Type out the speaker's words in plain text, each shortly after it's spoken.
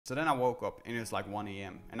So then I woke up and it was like 1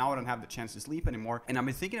 a.m. and now I don't have the chance to sleep anymore. And I've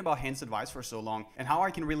been thinking about Hendz advice for so long and how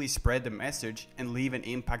I can really spread the message and leave an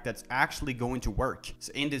impact that's actually going to work.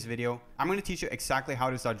 So in this video, I'm going to teach you exactly how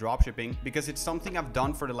to start dropshipping, because it's something I've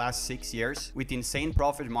done for the last 6 years with insane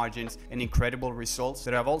profit margins and incredible results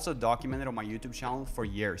that I've also documented on my YouTube channel for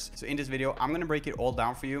years. So in this video, I'm going to break it all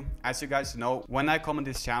down for you. As you guys know, when I come on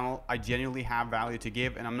this channel, I genuinely have value to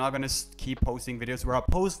give, and I'm not going to keep posting videos where I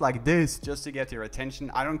post like this just to get your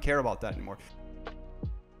attention. I don't care about that anymore.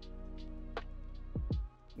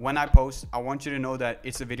 When I post, I want you to know that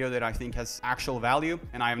it's a video that I think has actual value,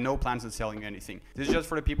 and I have no plans of selling you anything. This is just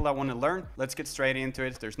for the people that want to learn. Let's get straight into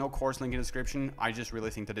it. There's no course link in the description. I just really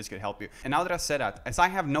think that this could help you. And now that I've said that, as I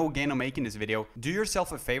have no gain on making this video, do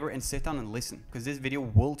yourself a favor and sit down and listen, because this video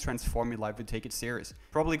will transform your life if you take it serious.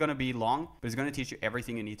 Probably going to be long, but it's going to teach you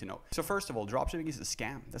everything you need to know. So first of all, dropshipping is a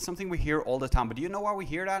scam. That's something we hear all the time. But do you know why we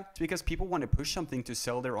hear that? It's because people want to push something to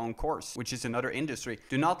sell their own course, which is another industry.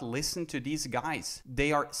 Do not listen to these guys.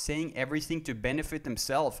 They are saying everything to benefit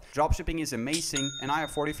themselves. Dropshipping is amazing, and I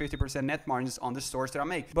have 40-50% net margins on the stores that I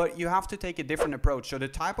make, but you have to take a different approach. So the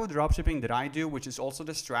type of dropshipping that I do, which is also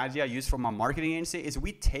the strategy I use for my marketing agency, is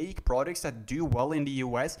we take products that do well in the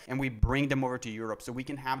US and we bring them over to Europe so we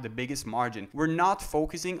can have the biggest margin. We're not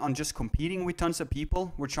focusing on just competing with tons of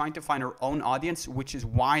people. We're trying to find our own audience, which is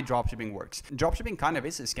why dropshipping works. Dropshipping kind of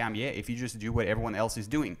is a scam, yeah, if you just do what everyone else is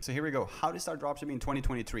doing. So here we go, how to start dropshipping in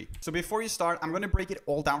 2023. So before you start, I'm going to break it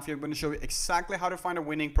all down for you. I'm going to show you exactly how to find a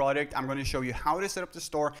winning product. I'm going to show you how to set up the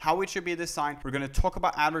store, how it should be designed. We're going to talk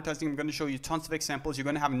about advertising. I'm going to show you tons of examples. You're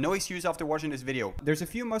going to have no excuse after watching this video. There's a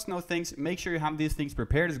few must-know things. Make sure you have these things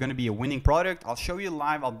prepared. It's going to be a winning product. I'll show you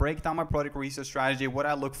live. I'll break down my product research strategy, what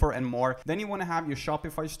I look for, and more. Then you want to have your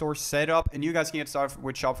Shopify store set up, and you guys can get started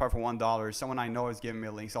with Shopify for $1. Someone I know is giving me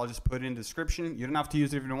a link, so I'll just put it in the description. You don't have to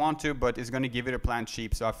use it if you don't want to, but it's going to give it a plan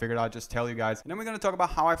cheap, so I figured I'll just tell you guys. And then we're going to talk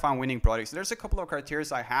about how I find winning products. There's a couple of criteria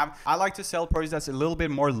I have. I like to sell products that's a little bit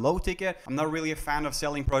more low ticket. I'm not really a fan of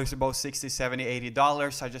selling products above $60, $70,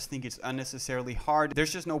 $80. I just think it's unnecessarily hard.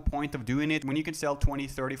 There's just no point of doing it when you can sell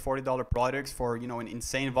 $20, $30, $40 products for, you know, an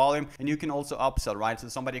insane volume, and you can also upsell, right? So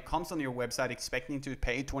somebody comes on your website expecting to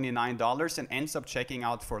pay $29 and ends up checking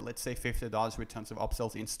out for, let's say, $50 with tons of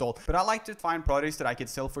upsells installed. But I like to find products that I could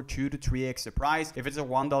sell for 2 to 3x the price. If it's a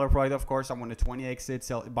 $1 product, of course, I want to 20x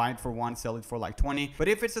it, buy it for 1, sell it for like 20. But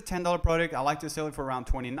if it's a $10 product, I like to sell it for around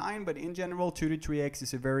 29. But in general, 2 to 3x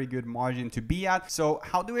is a very good margin to be at. So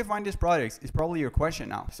how do we find these products is probably your question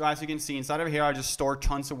now. So as you can see inside of here, I just store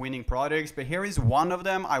tons of winning products, but here is one of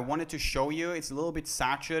them I wanted to show you. It's a little bit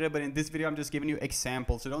saturated, but in this video I'm just giving you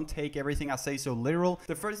examples, so don't take everything I say so literal.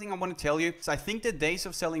 The first thing I want to tell you is I think the days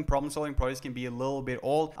of selling problem-solving products can be a little bit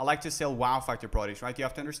old. I like to sell wow factor products, right? You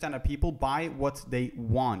have to understand that people buy what they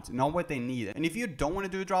want, not what they need. And if you don't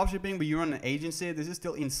want to do dropshipping but you're on an agency, this is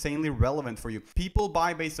still insanely relevant for you. People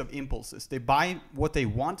buy based on impulses. They buy what they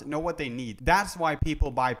want, not what they need. That's why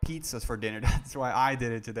people buy pizzas for dinner. That's why I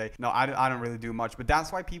did it today. No, I don't really do much, but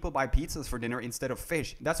that's why people buy pizzas for dinner instead of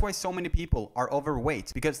fish. That's why so many people are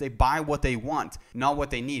overweight, because they buy what they want, not what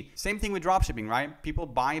they need. Same thing with dropshipping, right? People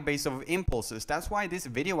buy based off of impulses. That's why this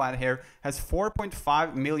video out here has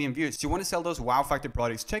 4.5 million views. So you want to sell those wow factor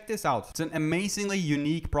products. Check this out. It's an amazingly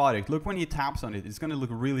unique product. Look when he taps on it. It's going to look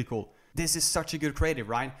really cool. This is such a good creative,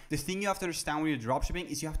 right? The thing you have to understand when you're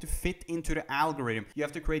dropshipping is you have to fit into the algorithm. You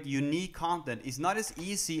have to create unique content. It's not as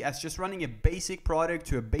easy as just running a basic product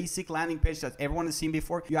to a basic landing page that everyone has seen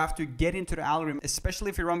before. You have to get into the algorithm, especially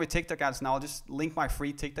if you run with TikTok ads. Now I'll just link my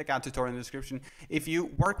free TikTok ad tutorial in the description. If you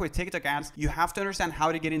work with TikTok ads, you have to understand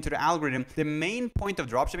how to get into the algorithm. The main point of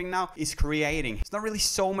dropshipping now is creating. It's not really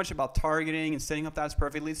so much about targeting and setting up ads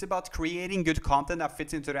perfectly. It's about creating good content that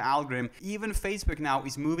fits into the algorithm. Even Facebook now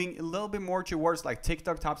is moving a little bit more towards like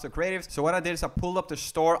TikTok types of creatives. So what I did is I pulled up the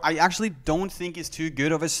store. I actually don't think it's too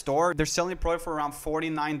good of a store. They're selling a product for around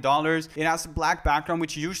 $49. It has a black background,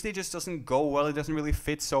 which usually just doesn't go well. It doesn't really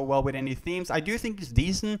fit so well with any themes. I do think it's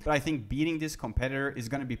decent, but I think beating this competitor is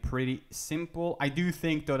going to be pretty simple. I do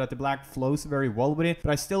think though that the black flows very well with it, but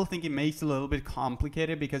I still think it makes it a little bit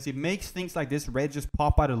complicated because it makes things like this red just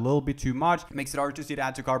pop out a little bit too much. It makes it hard to see the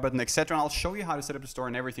add to cart button, etc. And I'll show you how to set up the store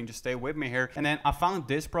and everything. Just stay with me here. And then I found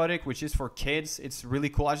this product, which is for kids. It's really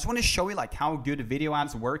cool. I just want to show you like how good good video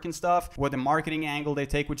ads work and stuff, what the marketing angle they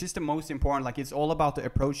take, which is the most important. Like, it's all about the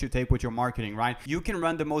approach you take with your marketing, right? You can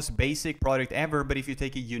run the most basic product ever, but if you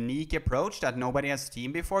take a unique approach that nobody has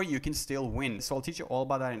seen before, you can still win. So I'll teach you all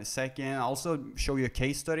about that in a second. I'll also show you a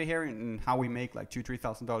case study here and how we make like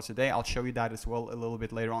 $2,000-3,000 a day. I'll show you that as well a little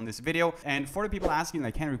bit later on this video. And for the people asking,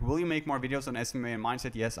 like, Henrik, will you make more videos on SMA and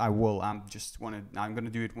mindset? Yes, I will. I'm gonna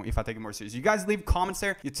do it if I take it more serious. You guys leave comments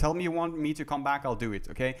there. You tell me you want me to come back, I'll do it.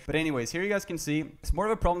 Okay. But anyways, here you guys can see it's more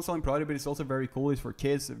of a problem solving product, but it's also very cool. It's for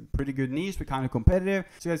kids, a pretty good niche, but kind of competitive.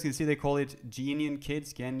 So you guys can see they call it Genian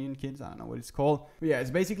Kids, I don't know what it's called. But yeah,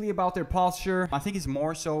 it's basically about their posture. I think it's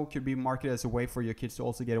more so could be marketed as a way for your kids to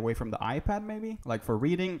also get away from the iPad, maybe like for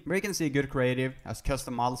reading. But you can see good creative, has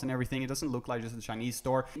custom models and everything. It doesn't look like just a Chinese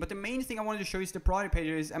store. But the main thing I wanted to show you is the product page.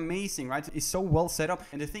 It is amazing, right? It's so well set up.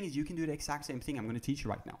 And the thing is, you can do the exact same thing I'm going to teach you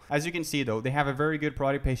right now. As you can see though, they have a very good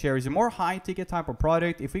product page here. It's a more high ticket type of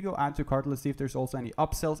product. If we go add to cart, let's see if there's also any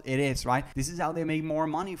upsells. It is, right? This is how they make more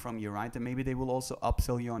money from you, right? And maybe they will also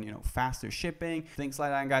upsell you on, faster shipping, things like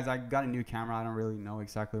that. And guys, I got a new camera. I don't really know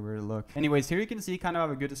exactly where to look. Anyways, here you can see kind of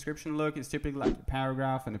have a good description look. It's typically like a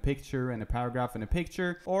paragraph and a picture and a paragraph and a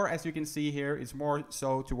picture. Or as you can see here, it's more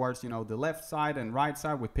so towards, the left side and right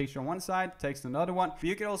side with picture on one side, text on the other one. But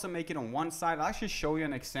you can also make it on one side. I'll actually show you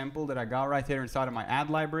an example that I got right here inside of my ad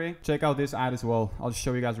library. Check out this ad as well. I'll just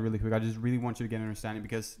show you guys really quick. I just really want you to get an understanding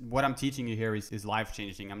because what I'm teaching you here is life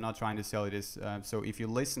changing. I'm not trying to sell you this. So if you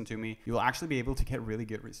listen to me, you'll actually be able to get really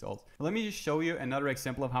good results. Let me just show you another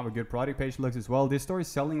example of how a good product page looks as well. This store is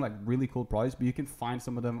selling like really cool products, but you can find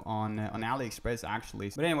some of them on AliExpress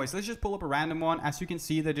actually. But anyways, let's just pull up a random one. As you can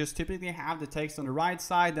see, they just typically have the text on the right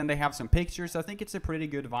side, then they have some pictures. I think it's a pretty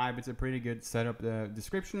good vibe. It's a pretty good setup, the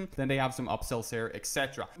description. Then they have some upsells here,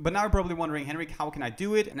 etc. But now you're probably wondering, Henrik, how can I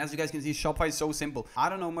do it? And as you guys can see, Shopify is so simple. I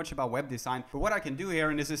don't know much about web design, but what I can do here,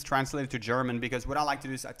 and this is translated to German, because what I like to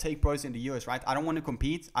do is I take products in the US, right? I don't want to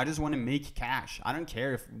compete. I just want to make cash. I don't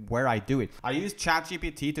care where I do it. I use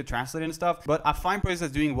ChatGPT to translate and stuff, but I find products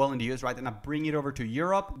that's doing well in the US, right? And I bring it over to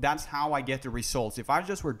Europe. That's how I get the results. If I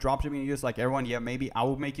just were dropshipping in the US like everyone, yeah, maybe I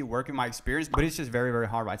would make it work in my experience, but it's just very, very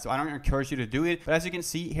hard, right? So I don't encourage you to do it. But as you can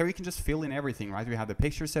see here, you can just fill in everything, right? We have the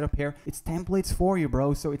picture set up here. It's templates for you,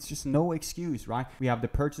 bro. So it's just no excuse, right? We have the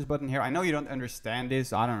purchase button here. I know you don't understand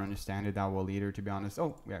this. I don't understand it that well either, to be honest.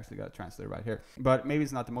 Oh, we actually got a translator right here, but maybe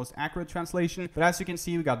it's not the most accurate translation. But as you can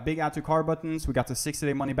see, we got big add to cart buttons. We got the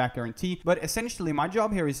 60-day money back guarantee. But essentially, my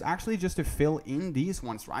job here is actually just to fill in these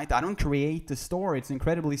ones, right? I don't create the store. It's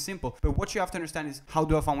incredibly simple. But what you have to understand is, how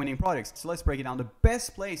do I find winning products? So let's break it down. The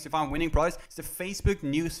best place to find winning products is the Facebook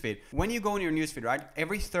newsfeed. When you go in your newsfeed, right,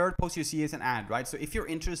 every third post you see is an ad, right? So if you're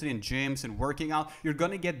interested in gyms and working out, you're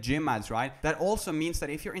gonna get gym ads, right? That also means that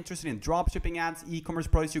if you're interested in dropshipping ads, e-commerce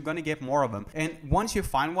products, you're gonna get more of them. And once you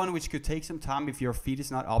find one, which could take some time if your feed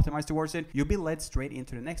is not optimized towards it, you'll be led straight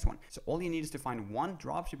into the next one. So all you need is to find one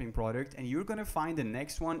dropshipping product, and you're gonna find the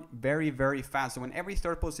next one very, very fast. So when every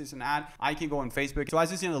third post is an ad, I can go on Facebook. So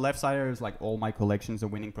as you see on the left side, there's like all my collections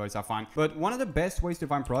of winning products I find. But one of the best ways to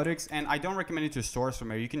find products, and I don't recommend you to source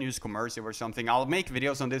from here. You can use Commercive or something. I'll make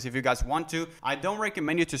videos on this if you guys want to. I don't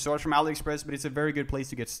recommend you to source from AliExpress, but it's a very good place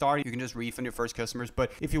to get started. You can just refund your first customers.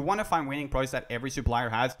 But if you want to find winning products that every supplier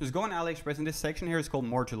has, just go on AliExpress, and this section here is called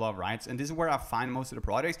More to Love, right? And this is where I find most of the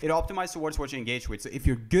products. It optimizes towards what you engage with. So if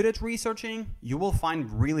you're good at researching, you will find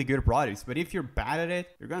really good products. But if you're bad at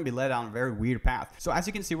it, you're going to be led down a very weird path. So as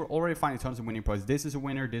you can see, we're already finding tons of winning products. This is a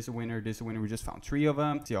winner, this is a winner, this is a winner. We just found 3 of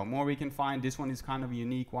them. See how more we can find. This one is kind of a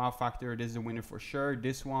unique wow factor. This is a winner for sure.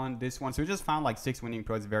 This one, this one. So we just found like 6 winning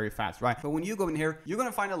products very fast, right? But when you go in here, you're going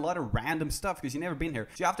to find a lot of random stuff because you've never been here.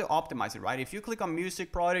 So you have to optimize it, right? If you click on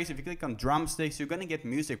music products, if you click on drumsticks, you're going to get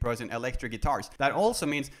music products and electric guitars. That also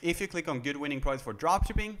means if you click on good winning products for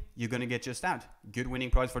dropshipping, you're going to get just that. Good winning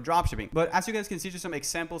products for dropshipping. But as you guys can see, just some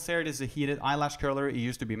examples here. This is a heated eyelash curler. It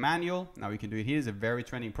used to be manual. Now you can do it here. It's a very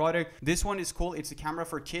trending product. This one is cool. It's a camera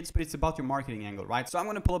for kids, but it's about your marketing angle, right? So I'm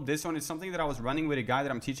going to pull up this one. It's something that I was running with a guy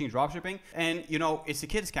that I'm teaching dropshipping. And you know, it's a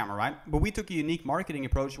kid's camera, right? But we took a unique marketing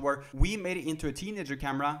approach where we made it into a teenager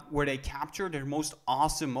camera where they capture their most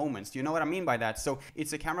awesome moments. Do you know what I mean by that? So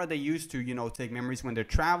it's a camera they use to, you know, take memories when they're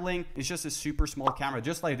traveling. It's just a super small camera,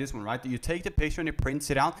 just like this one, right? You take the picture and it prints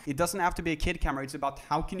it out. It doesn't have to be a kid camera. It's about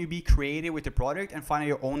how can you be creative with the product and find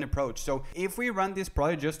your own approach. So if we run this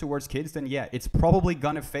product just towards kids, then yeah, it's probably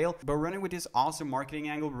gonna fail. But running with this awesome marketing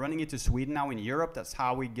angle, running it to Sweden now in Europe, that's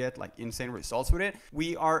how we get like insane results with it.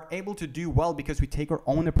 We are able to do well because we take our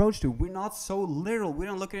own approach to it. We're not so literal. We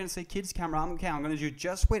don't look at it and say, kids camera, okay, I'm gonna do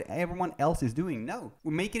just what everyone else is doing. No,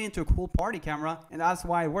 we make it into a cool party camera, and that's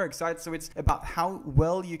why it works, right? So it's about how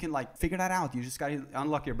well you can like figure that out. You just gotta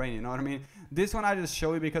unlock your brain, you know what I mean? This one I just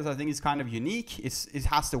show you because I think it's kind of unique. It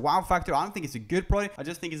has the wow factor. I don't think it's a good product. I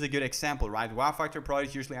just think it's a good example, right? Wow factor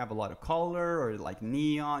products usually have a lot of color or like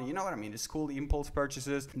neon. You know what I mean? It's cool impulse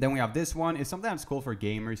purchases. Then we have this one. It's something that's cool for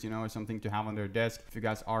gamers, you know, or something to have on their desk. If you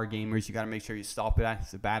guys are gamers, you got to make sure you stop it.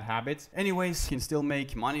 It's a bad habit. Anyways, you can still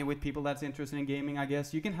make money with people that's interested in gaming, I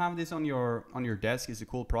guess. You can have this on your desk. It's a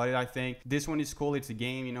cool product, I think. This one is cool. It's a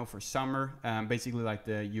game, you know, for summer. Basically like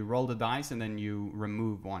you roll the dice and then you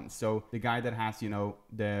remove one. So the guy that has, you know,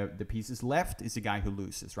 the pieces left is the guy who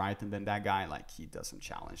loses, right? And then that guy, like, he does some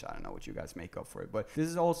challenge. I don't know what you guys make up for it, but this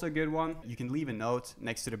is also a good one. You can leave a note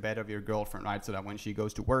next to the bed of your girlfriend, right? So that when she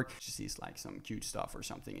goes to work, she sees like some cute stuff or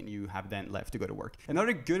something and you have then left to go to work.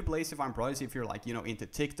 Another good place to find products if you're like, you know, into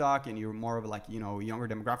TikTok and you're more of like, you know, younger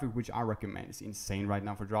demographic, which I recommend. It's insane right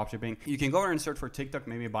now for dropshipping. You can go there and search for TikTok,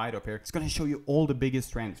 maybe buy it up here. It's going to show you all the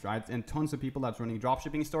biggest trends, right? And tons of people that's running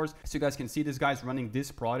dropshipping stores. So you guys can see this guy's running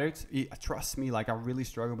this product. Trust me, like I really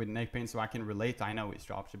struggle with neck pain, so I can relate. I know it's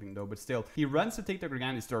dropshipping though, but still, he runs a TikTok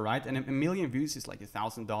organic store, right? And a million views is like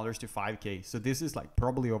 $1,000 to 5K. So this is like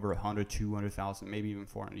probably over 100, 200,000, maybe even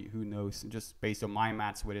 400. Who knows? Just based on my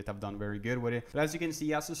maths with it, I've done very good with it. But as you can see,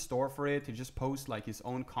 he has a store for it. He just posts like his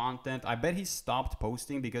own content. I bet he stopped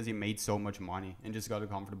posting because he made so much money and just got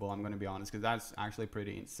comfortable. I'm going to be honest, because that's actually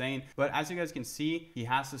pretty insane. But as you guys can see, he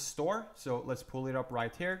has a store. So let's pull it up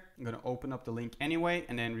right here. I'm going to open up the link anyway,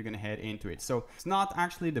 and then we're going to head into it. So it's not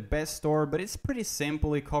actually the best store, but it's pretty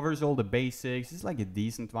simple. It covers all the basics. It's like a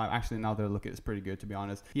decent vibe. Actually, now that I look at it, it's pretty good, to be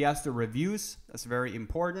honest. He has the reviews. That's very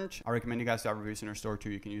important. I recommend you guys to have reviews in your store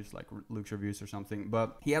too. You can use like Luke's reviews or something,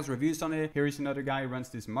 but he has reviews on it. Here is another guy who runs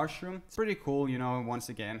this mushroom. It's pretty cool, you know, once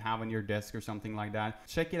again, have on your desk or something like that.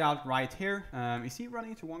 Check it out right here. Is he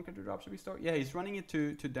running it to one country dropshipping store? Yeah, he's running it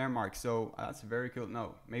to Denmark. So that's very cool.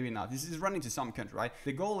 No, maybe not. This is running to some country, right?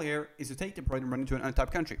 The goal here is to take the product and run it to an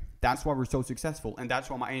untapped country. That's why we're so successful. And that's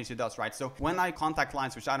what my agency does, right? So when I contact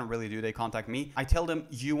clients, which I don't really do, they contact me. I tell them,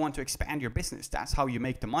 you want to expand your business. That's how you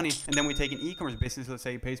make the money. And then we take an e-commerce business. Let's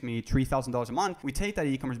say it pays me $3,000 a month. We take that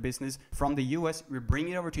e-commerce business from the US, we bring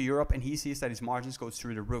it over to Europe, and he sees that his margins go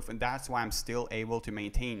through the roof. And that's why I'm still able to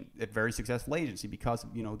maintain a very successful agency, because,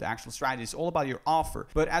 you know, the actual strategy is all about your offer.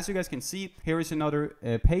 But as you guys can see, here is another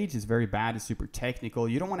page. It's very bad. It's super technical.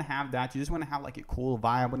 You don't want to have that. You just want to have like a cool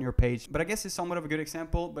vibe on your page. But I guess it's somewhat of a good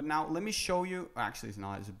example. But now let me show you. Actually, it's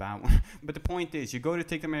not. It's a bad one. But the point is, you go to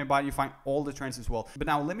TikTok and buy, you find all the trends as well. But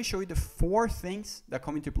now let me show you the 4 things that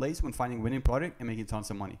come into place when finding a winning product and making tons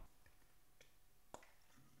of money.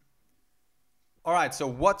 All right, so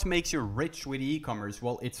what makes you rich with e-commerce?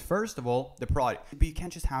 Well, it's first of all the product, but you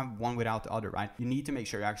can't just have one without the other, right? You need to make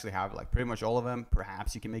sure you actually have like pretty much all of them.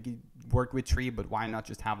 Perhaps you can make it work with 3, but why not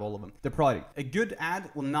just have all of them? The product. A good ad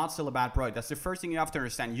will not sell a bad product. That's the first thing you have to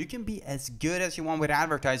understand. You can be as good as you want with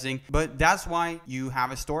advertising, but that's why you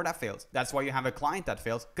have a store that fails. That's why you have a client that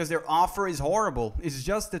fails, because their offer is horrible. It's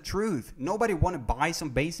just the truth. Nobody want to buy some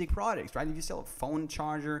basic products, right? If you sell a phone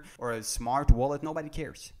charger or a smart wallet, nobody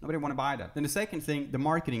cares. Nobody want to buy that. Then the second thing, the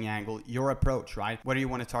marketing angle, your approach, right? Whether you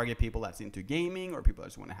want to target people that's into gaming or people that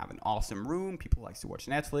just want to have an awesome room, people likes to watch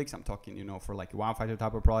Netflix. I'm talking, you know, for like a wow factor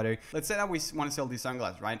type of product. Let's say that we want to sell these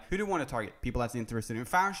sunglasses, right? Who do you want to target? People that's interested in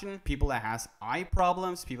fashion, people that has eye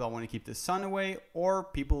problems, people that want to keep the sun away, or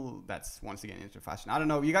people that's once again into fashion. I don't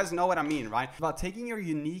know. You guys know what I mean, right? It's about taking your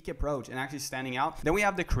unique approach and actually standing out. Then we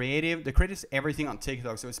have the creative. The creative is everything on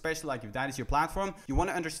TikTok. So especially like if that is your platform, you want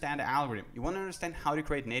to understand the algorithm. You want to understand how to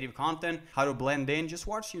create native content, how to blend in. Just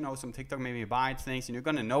watch, you know, some TikTok, maybe buy things, and you're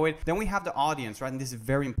gonna know it. Then we have the audience, right? And this is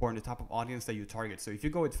very important, the type of audience that you target. So if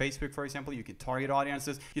you go with Facebook, for example, you can target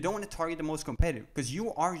audiences. You don't want to target the most competitive, because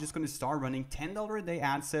you are just going to start running $10 a day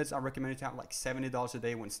ad sets. I recommend you to have like $70 a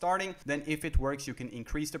day when starting. Then if it works, you can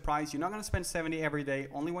increase the price. You're not going to spend $70 every day,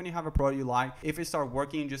 only when you have a product you like. If it start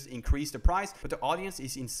working, just increase the price. But the audience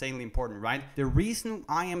is insanely important, right? The reason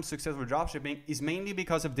I am successful with dropshipping is mainly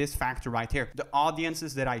because of this factor right here, the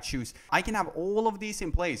audiences that I choose. I can have all of these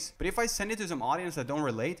in place, but if I send it to some audience that don't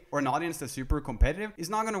relate, or an audience that's super competitive, it's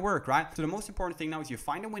not going to work, right? So the most important thing now is you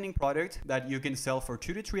find a winning product that you can sell for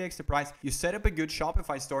 2 to 3x the price. You set up a good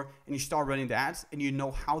Shopify store and you start running the ads, and you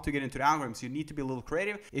know how to get into the algorithm. So you need to be a little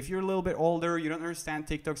creative. If you're a little bit older, you don't understand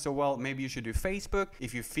TikTok so well, maybe you should do Facebook.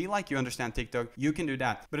 If you feel like you understand TikTok, you can do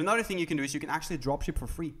that. But another thing you can do is you can actually dropship for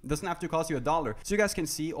free. It doesn't have to cost you $1. So you guys can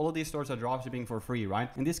see all of these stores are dropshipping for free, right?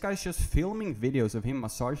 And this guy's just filming videos of him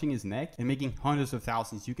massaging his neck and making hundreds of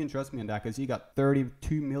thousands. You can trust me on that, because he got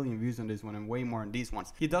 32 million views on this one and way more on these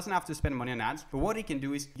ones. He doesn't have to spend money on ads, but what he can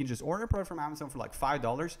do is he can just order a product from Amazon for like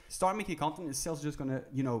 $5, start making content, and sales just gonna,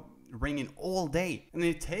 you know, ring in all day, and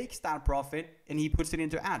it takes that profit and he puts it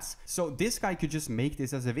into ads. So this guy could just make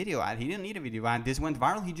this as a video ad. He didn't need a video ad. This went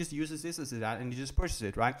viral. He just uses this as an ad and he just pushes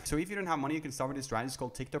it, right? So if you don't have money, you can start with this strategy. It's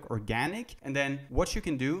called TikTok Organic. And then what you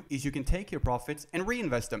can do is you can take your profits and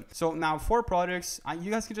reinvest them. So now 4 products, you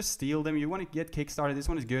guys can just steal them. You want to get kickstarted. This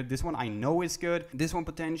one is good. This one I know is good. This one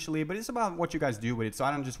potentially, but it's about what you guys do with it. So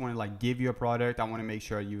I don't just want to like give you a product. I want to make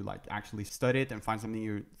sure you like actually study it and find something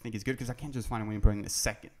you think is good, because I can't just find a way to put in a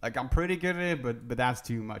second. Like I'm pretty good at it, but that's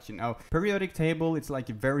too much, you know. Periodic table, it's like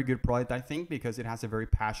a very good product, I think, because it has a very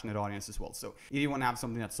passionate audience as well. So if you want to have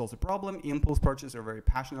something that solves a problem, impulse purchase are a very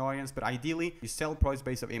passionate audience, but ideally you sell products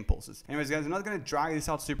based on impulses. Anyways, guys, I'm not going to drag this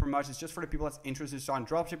out super much. It's just for the people that's interested in starting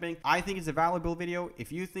dropshipping. I think it's a valuable video.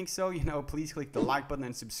 If you think so, you know, please click the like button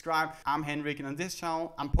and subscribe. I'm Hendrik, and on this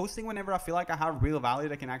channel, I'm posting whenever I feel like I have real value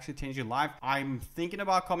that can actually change your life. I'm thinking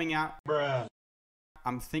about coming out.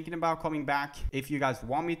 I'm thinking about coming back. If you guys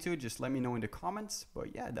want me to, just let me know in the comments.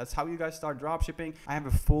 But yeah, that's how you guys start dropshipping. I have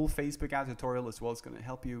a full Facebook ad tutorial as well. It's going to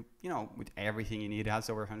help you, you know, with everything you need. It has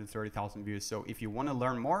over 130,000 views. So if you want to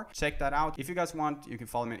learn more, check that out. If you guys want, you can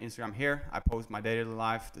follow me on Instagram here. I post my daily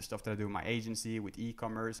life, the stuff that I do with my agency, with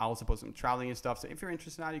e-commerce. I also post some traveling and stuff. So if you're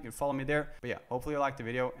interested in that, you can follow me there. But yeah, hopefully you liked the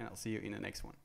video, and I'll see you in the next one.